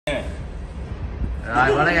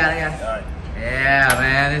Rồi, bỏ lấy ra. Yeah,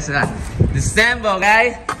 man, this is the sample,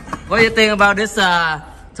 guys. What do you think about this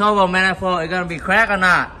turbo manifold? It's gonna be cracked or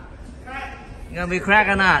not? It's gonna be cracked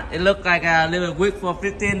or not? It looks like a little weak for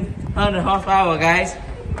 1500 horsepower, guys.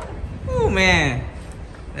 Oh man,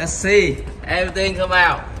 let's see. Everything come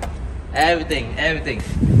out. Everything.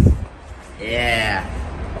 Yeah.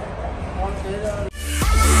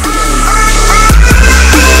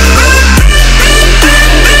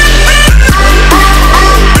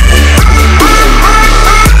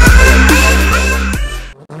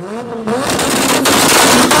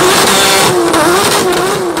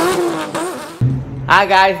 Hi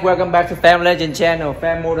guys, welcome back to Pham Legend channel,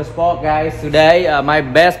 Pham Motorsport guys. Today my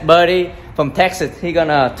best buddy from Texas, he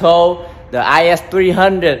gonna tow the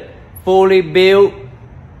is300 fully built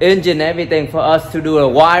engine, everything for us to do a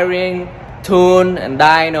wiring, tune and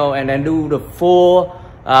dyno, and then do the full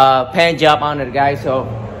paint job on it, guys. So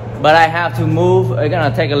but I have to move. It's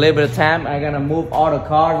gonna take a little bit of time. I'm gonna move all the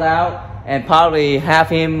cars out and probably have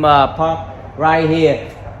him park right here.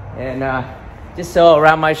 And just so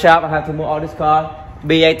around my shop I have to move all this car.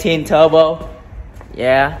 B18 turbo,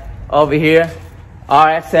 yeah, over here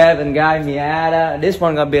RX7 guy, Miata. This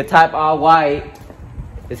one gonna be a Type R white.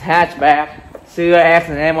 It's hatchback, CRX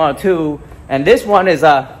and MR2. And this one is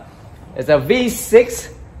a V6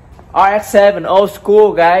 RX7 old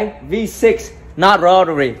school guy. V6, not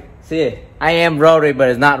rotary. See, I am rotary, but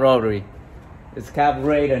it's not rotary. It's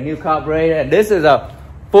carburetor, new carburetor. This is a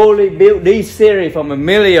fully built D series from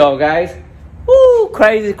Emilio, guys. Woo,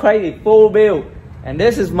 crazy, full build. And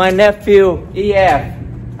this is my nephew EF,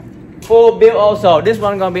 full build also. This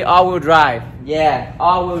one gonna be all-wheel drive. Yeah,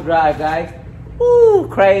 all-wheel drive, guys. Woo,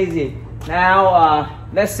 crazy. Now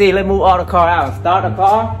let's see, let's move all the car out. Start the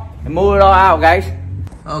car and move it all out, guys.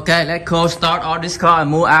 Okay, let's go start all this car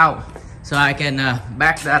and move out so I can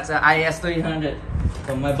back that is300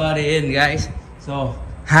 from my buddy in, guys. So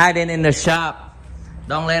hiding in the shop,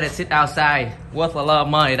 don't let it sit outside, worth a lot of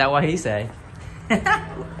money. That's what he say.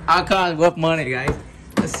 Our car is worth money, guys.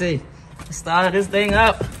 Let's see. Let's start this thing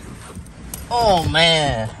up. Oh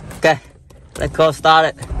man. Okay, let's go start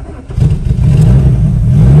it.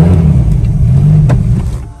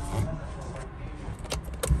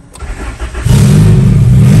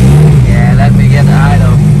 Yeah, let me get the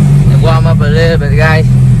idle and warm up a little bit, guys.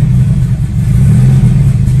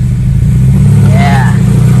 Yeah.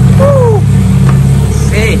 Woo. Let's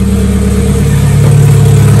see.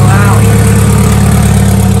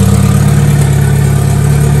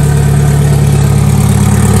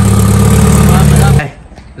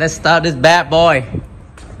 Let's start this bad boy.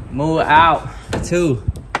 Move out too.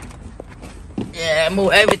 Yeah,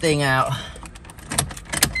 move everything out.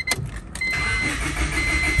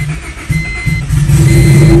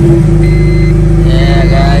 Yeah,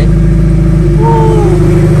 guys.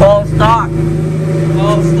 Woo. Cold start.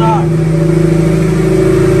 Cold start.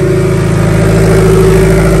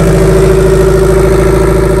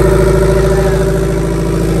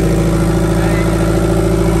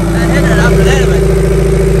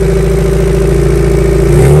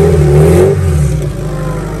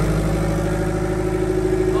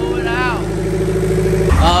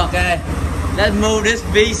 Let's move this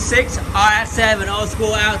V6 RX7 old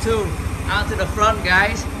school out too, out to the front,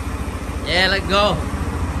 guys. Yeah, let's go.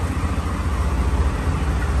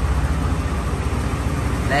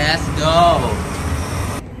 Let's go.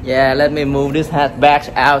 Yeah, let me move this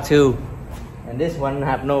hatchback out too. And this one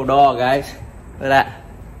have no door, guys. Look at that.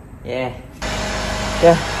 Yeah.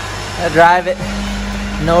 Yeah. Let's drive it.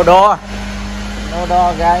 No door. No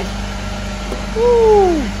door, guys.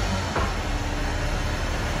 Woo.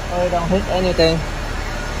 Oh, don't hit anything.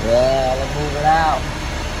 Yeah, let's move it out.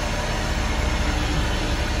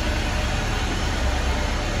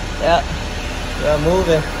 Yep, we're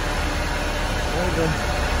moving.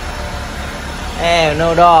 And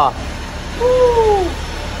no door. Woo!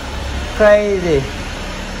 Crazy.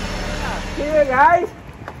 Here, guys.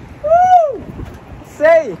 Woo!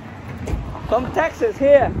 See, from Texas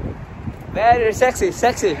here. Very sexy.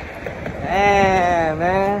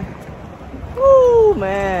 Man. Woo,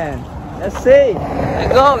 man. Let's see.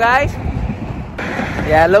 Let's go, guys.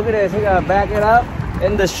 Yeah, look at this. We're gonna back it up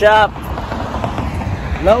in the shop.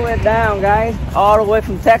 Lower it down, guys. All the way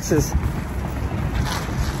from Texas.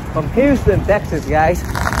 From Houston, Texas, guys.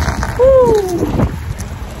 Woo.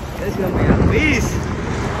 This is gonna be a beast.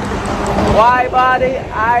 Widebody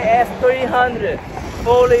is300.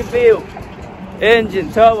 Fully built.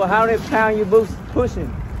 Engine, turbo. How many pounds you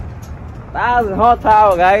pushing? 1,000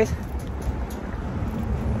 horsepower, guys.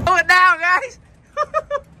 Lower it down, guys.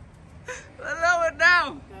 Lower it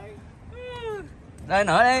down. Đây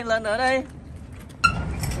nữa đây, lên nữa đây.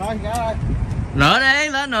 Rồi, ra rồi. Nữa đi,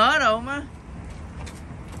 lên nữa rồi má.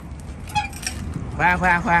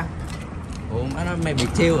 Khoan. Ủa má nó mày bị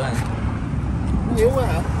thiêu à? Nó yếu quá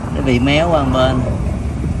hả? Nó bị méo qua một bên.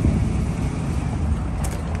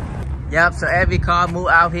 Yep, so every car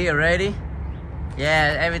move out here already.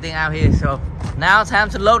 Yeah, everything out here. So now time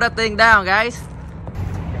to load that thing down, guys.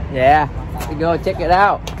 Yeah, we go check it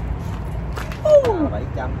out.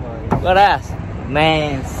 700 rồi. Look at that.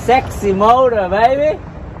 Man, sexy motor, baby.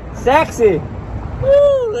 Sexy.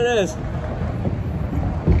 Woo, look at this.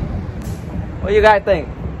 What do you guys think?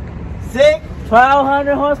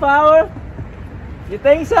 1200 horsepower? You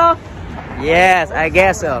think so? Yes, I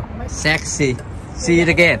guess so. Sexy. See it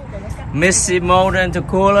again. Missy motor into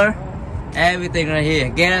cooler. Everything right here.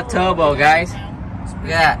 Get a turbo, guys.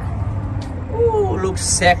 Look at that. Ooh, looks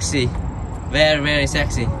sexy. Very, very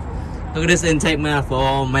sexy. Look at this intake manifold.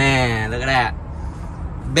 Oh man, look at that.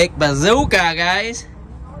 Big bazooka, guys.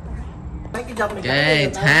 Okay,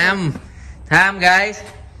 time, guys.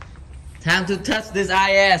 Time to touch this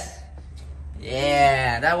IS.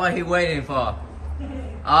 Yeah, that's what he's waiting for.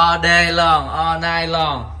 All day long, all night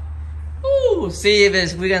long. Ooh, see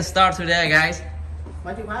if we can start today, guys.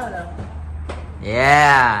 Máy chìa khóa ở đâu?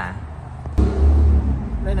 Yeah.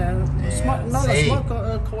 Đây nè, nó là smart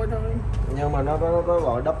coin thôi. Nhưng mà nó có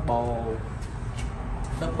gọi double.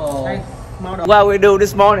 Đây, What we do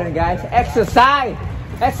this morning, guys? Exercise.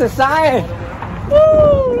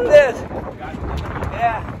 Woo, look at this.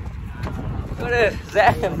 Yeah. Look at this.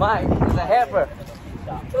 Zach and Mike is a helper.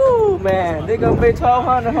 Ooh, man, they're gonna be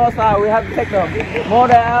 1200 horsepower. We have to take the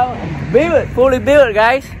motor out, build it, fully build it,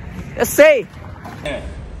 guys. Let's see.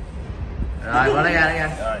 Rồi, qua đây ra.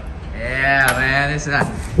 Yeah, man, this is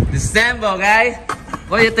the sample, guys.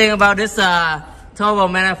 What do you think about this turbo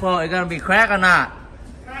manifold? It's gonna be cracked or not?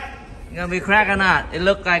 It's gonna be cracked or not? It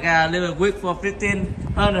looks like a little weak for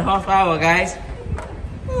 1500 horsepower, guys.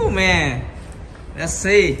 Oh man, let's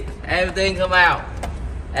see. Everything come out.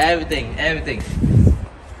 Everything.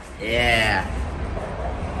 Yeah.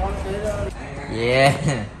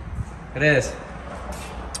 Look at this.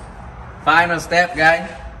 Final step, guys.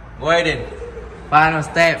 Waiting. Final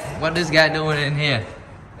step. What this guy doing in here?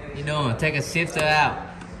 You know, take a shifter out,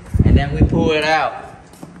 and then we pull it out.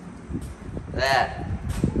 That.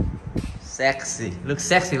 Sexy. Looks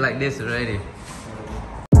sexy like this already.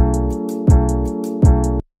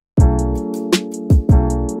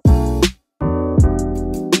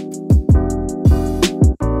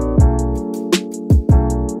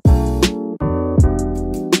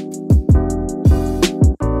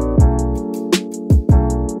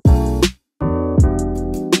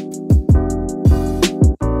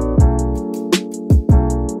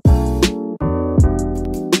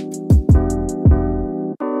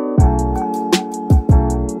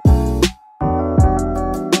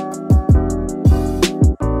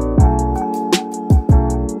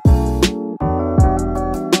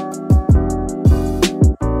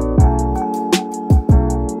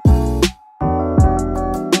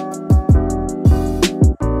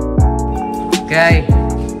 Okay,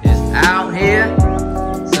 it's out here,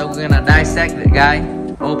 so we're gonna dissect it, guys.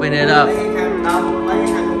 Open it up.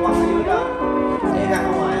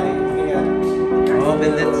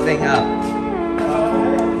 Open this thing up.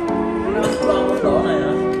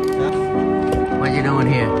 What you doing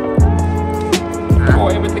here? Pull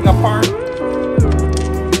everything apart.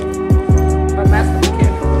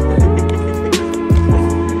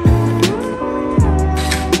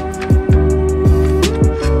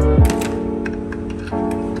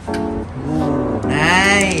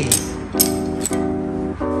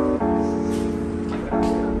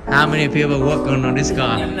 How many people working on this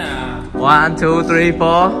car? 1, 2, 3,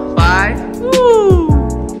 4, 5. Woo!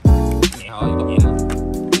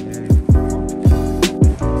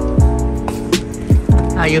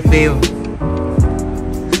 How you feel?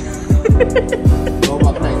 Đồ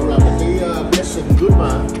vật này cũng là một cái passion good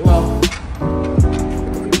mà, đúng không?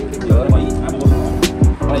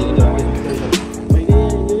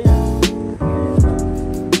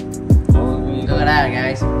 Look at that,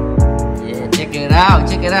 guys. Yeah, check it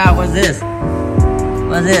out. What's this?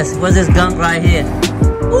 What's this gunk right here?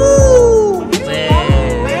 Woo!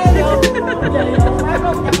 Man.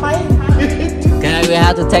 Okay, we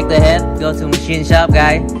have to take the head, go to machine shop,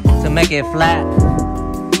 guys, to make it flat.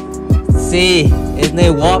 See, is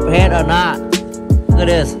it warp head or not? Look at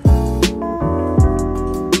this.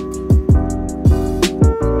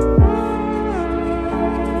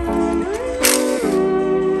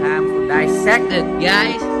 Time to dissect it,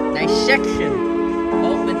 guys. Dissection.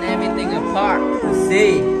 Open everything apart to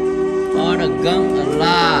see all the gunk. A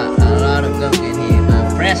lot of gunk in here,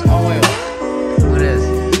 man. Fresh oil. Look at this.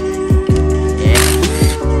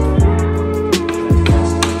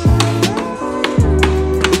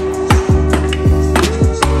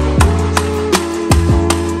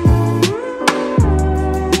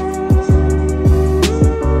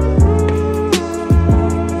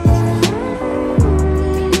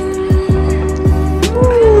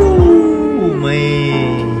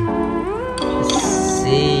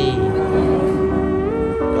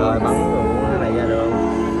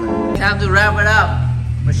 time to wrap it up.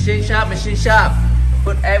 Machine shop, machine shop.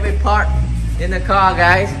 Put every part in the car,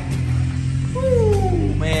 guys.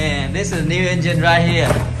 Woo, man, this is a new engine right here.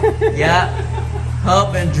 Yeah,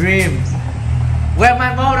 hope and dreams. Where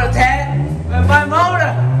my motor, Ted? Where my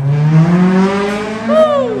motor?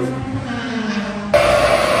 Woo.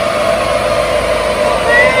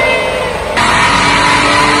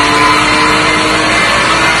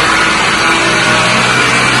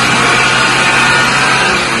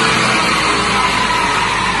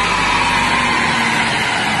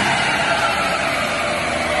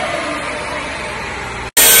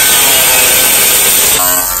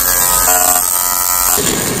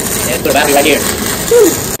 Let's put a battery right here.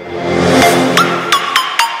 Woo.